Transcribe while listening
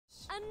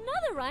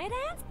Another right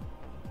answer.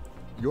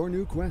 Your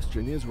new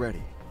question is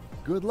ready.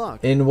 Good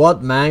luck. In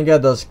what manga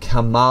does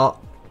Kamado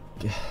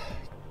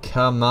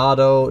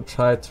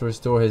try to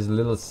restore his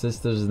little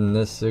sister's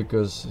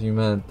Nezuko's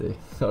humanity?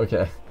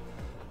 Okay,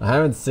 I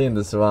haven't seen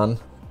this one,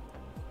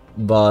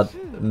 but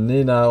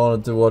Nina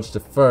wanted to watch the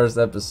first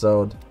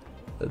episode.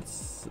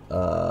 It's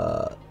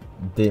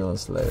Demon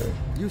Slayer.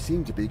 You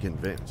seem to be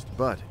convinced,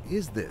 but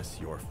is this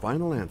your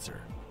final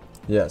answer?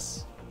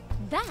 Yes.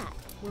 That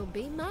will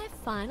be my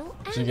final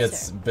answer. She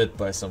gets bit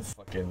by some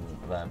fucking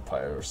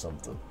vampire or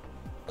something.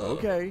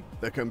 Okay,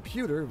 the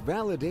computer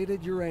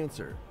validated your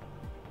answer.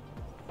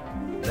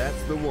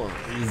 That's the one.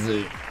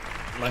 Easy.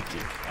 Lucky.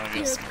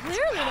 You're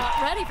clearly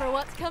not ready for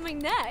what's coming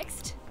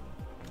next.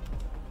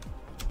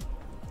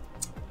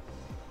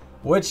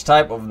 Which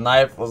type of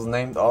knife was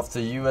named after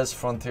U.S.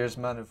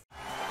 frontiersman?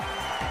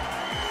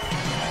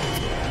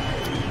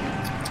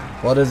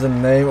 What is the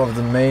name of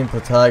the main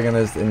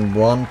protagonist in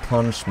One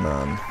Punch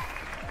Man?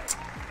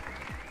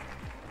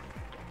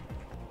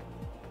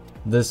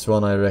 This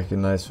one I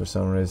recognize for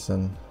some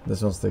reason.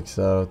 This one sticks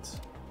out.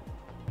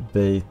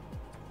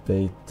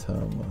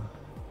 Beitama.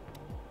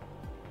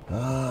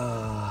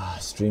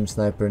 Stream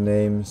sniper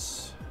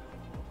names.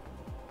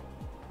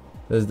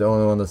 This is the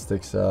only one that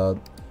sticks out.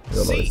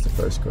 It's the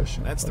first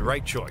question. That's the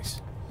right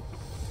choice.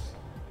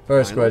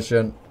 First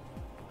question.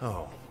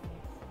 Oh.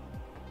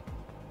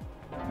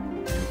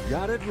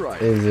 Got it right.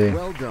 Easy.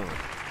 Well done.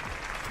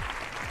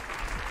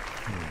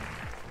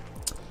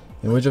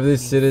 In which of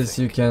these cities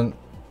you can...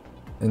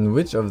 In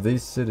which of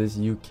these cities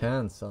you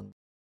can, son?